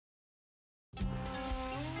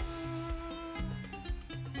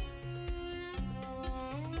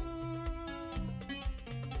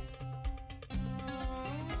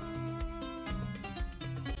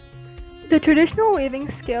The traditional weaving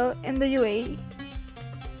skill in the UAE.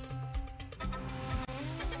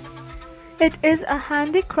 It is a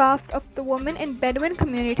handicraft of the women in Bedouin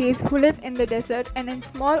communities who live in the desert and in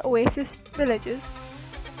small oasis villages.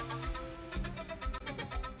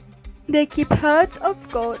 They keep herds of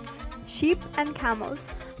goats, sheep and camels,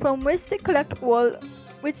 from which they collect wool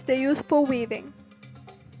which they use for weaving.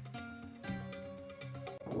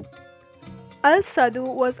 Al-Sadu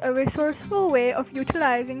was a resourceful way of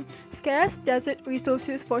utilizing scarce desert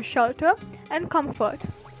resources for shelter and comfort,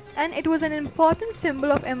 and it was an important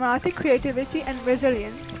symbol of Emirati creativity and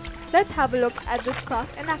resilience. Let's have a look at this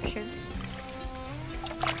craft in action.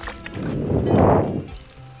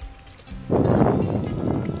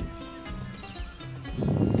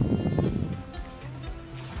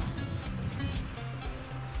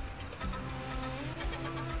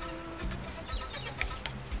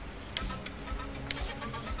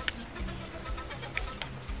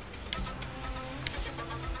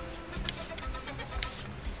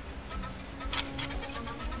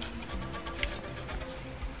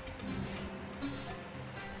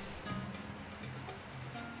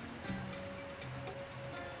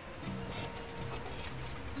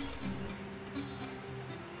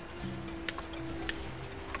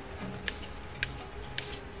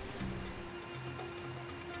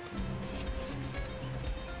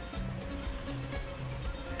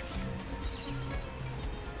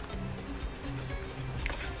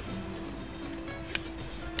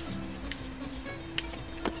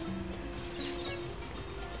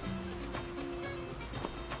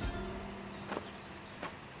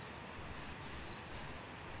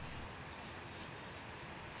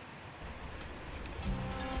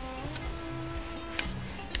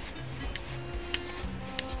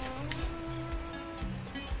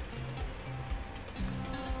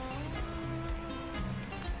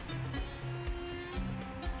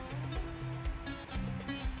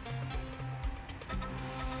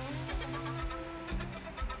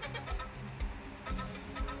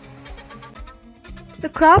 The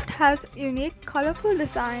craft has unique, colorful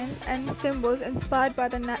designs and symbols inspired by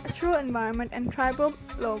the natural environment and tribal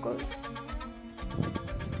logos.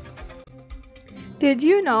 Did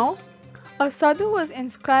you know? Sadu was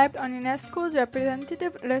inscribed on UNESCO's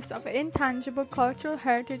representative list of intangible cultural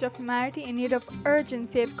heritage of humanity in need of urgent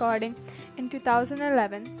safeguarding in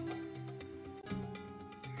 2011.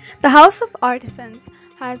 The House of Artisans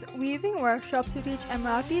has weaving workshops to teach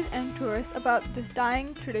Emiratis and tourists about this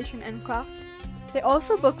dying tradition and craft. They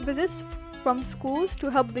also book visits from schools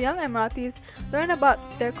to help the young Emiratis learn about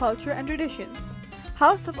their culture and traditions.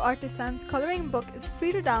 House of Artisans coloring book is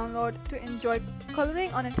free to download to enjoy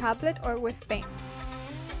coloring on a tablet or with paint.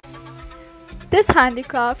 This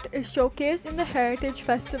handicraft is showcased in the heritage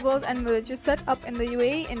festivals and villages set up in the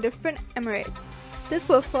UAE in different emirates. This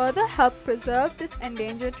will further help preserve this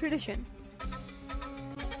endangered tradition.